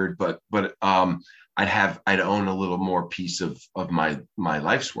beard, but I'd own a little more piece of my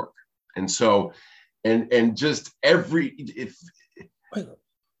life's work. And so, and just if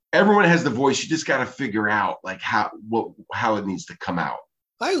everyone has the voice, you just got to figure out like how it needs to come out.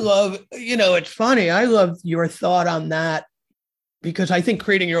 I love, it's funny. I love your thought on that, because I think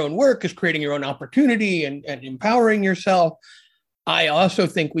creating your own work is creating your own opportunity and empowering yourself. I also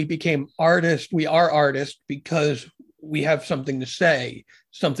think we became artists. We are artists because we have something to say,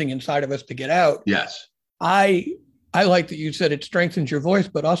 something inside of us to get out. Yes. I like that you said it strengthens your voice,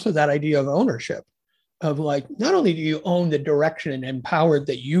 but also that idea of ownership, of like, not only do you own the direction and empowered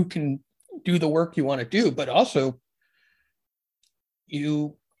that you can do the work you want to do, but also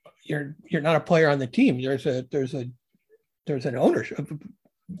you're not a player on the team. There's an ownership.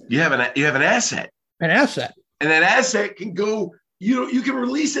 You have an asset. An asset. And that asset can go, you can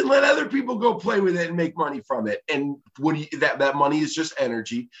release it and let other people go play with it and make money from it. And that money is just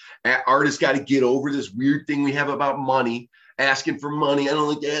energy. Artists got to get over this weird thing we have about money, asking for money. I don't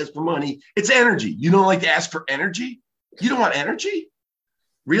like to ask for money. It's energy. You don't like to ask for energy? You don't want energy?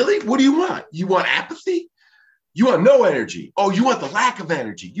 Really? What do you want? You want apathy? You want no energy. Oh, you want the lack of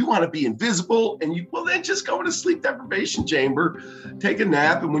energy. You want to be invisible, and then just go in a sleep deprivation chamber, take a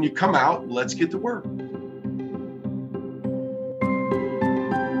nap, and when you come out, let's get to work.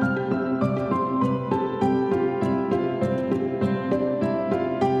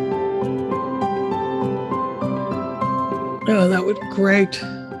 Oh, that was great.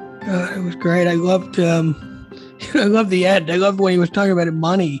 It was great. I loved, I love the end. I love when he was talking about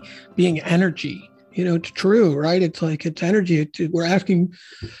money being energy. It's true, right? It's like, it's energy. When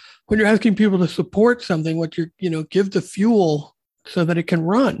you're asking people to support something, what give the fuel so that it can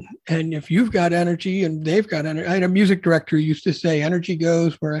run. And if you've got energy and they've got energy, I had a music director who used to say, energy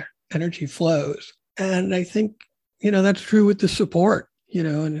goes where energy flows. And I think, that's true with the support,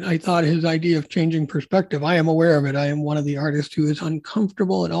 and I thought his idea of changing perspective, I am aware of it. I am one of the artists who is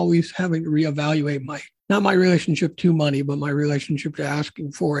uncomfortable and always having to reevaluate not my relationship to money, but my relationship to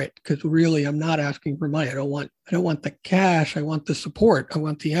asking for it. Because really, I'm not asking for money. I don't want the cash. I want the support. I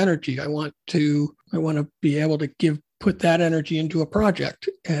want the energy. I want to be able to put that energy into a project.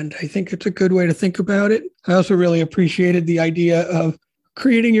 And I think it's a good way to think about it. I also really appreciated the idea of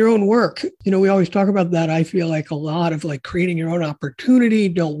creating your own work. We always talk about that. I feel like a lot of like creating your own opportunity.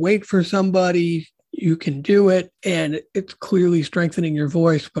 Don't wait for somebody. You can do it. And it's clearly strengthening your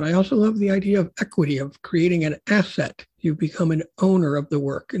voice. But I also love the idea of equity, of creating an asset. You become an owner of the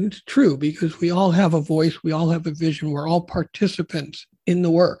work. And it's true, because we all have a voice. We all have a vision. We're all participants in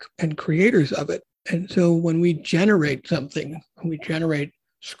the work and creators of it. And so when we generate something, when we generate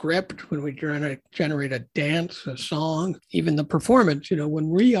script, when we generate a dance, a song, even the performance, when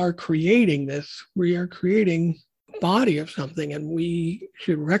we are creating this, we are creating body of something, and we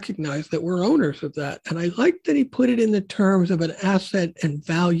should recognize that we're owners of that. And I like that he put it in the terms of an asset and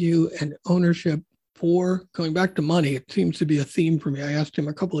value and ownership. For going back to money, it seems to be a theme for me. I asked him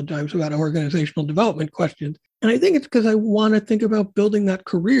a couple of times about organizational development questions, and I think it's because I want to think about building that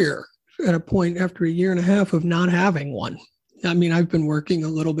career at a point after a year and a half of not having one. I mean, I've been working a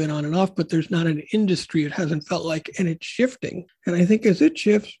little bit on and off, but there's not an industry it hasn't felt like, and it's shifting. And I think as it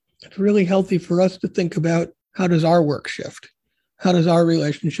shifts, it's really healthy for us to think about, how does our work shift? How does our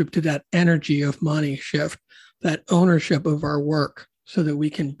relationship to that energy of money shift, that ownership of our work, so that we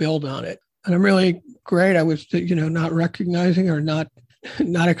can build on it? And I'm really great. I was, not recognizing or not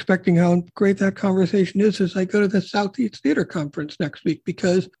expecting how great that conversation is as I go to the Southeast Theater Conference next week,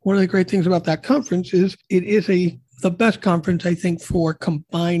 because one of the great things about that conference is it is the best conference, I think, for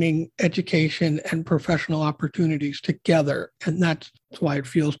combining education and professional opportunities together. And that's why it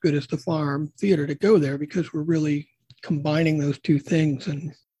feels good as the Farm Theater to go there, because we're really combining those two things.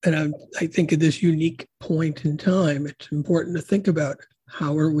 And I think at this unique point in time, it's important to think about,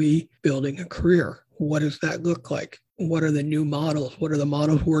 how are we building a career? What does that look like? What are the new models? What are the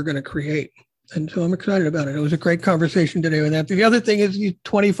models we're going to create? And so I'm excited about it. It was a great conversation today with that. The other thing is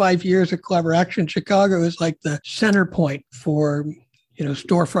 25 years of Clever Action. Chicago is like the center point for,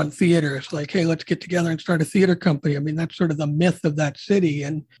 storefront theaters. Like, hey, let's get together and start a theater company. I mean, that's sort of the myth of that city.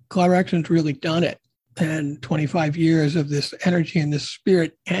 And Clever Action's really done it. And 25 years of this energy and this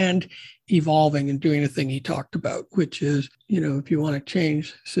spirit, and evolving and doing the thing he talked about, which is, if you want to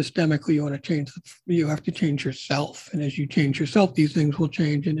change systemically, you have to change yourself. And as you change yourself, these things will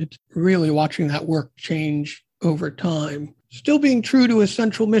change. And it's really watching that work change over time, still being true to a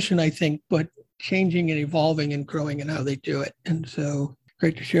central mission, I think, but changing and evolving and growing in how they do it. And so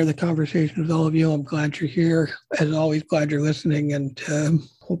great to share the conversation with all of you. I'm glad you're here. As always, glad you're listening, and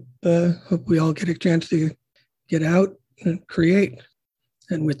hope we all get a chance to get out and create.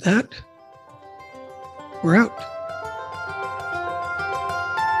 And with that, we're out.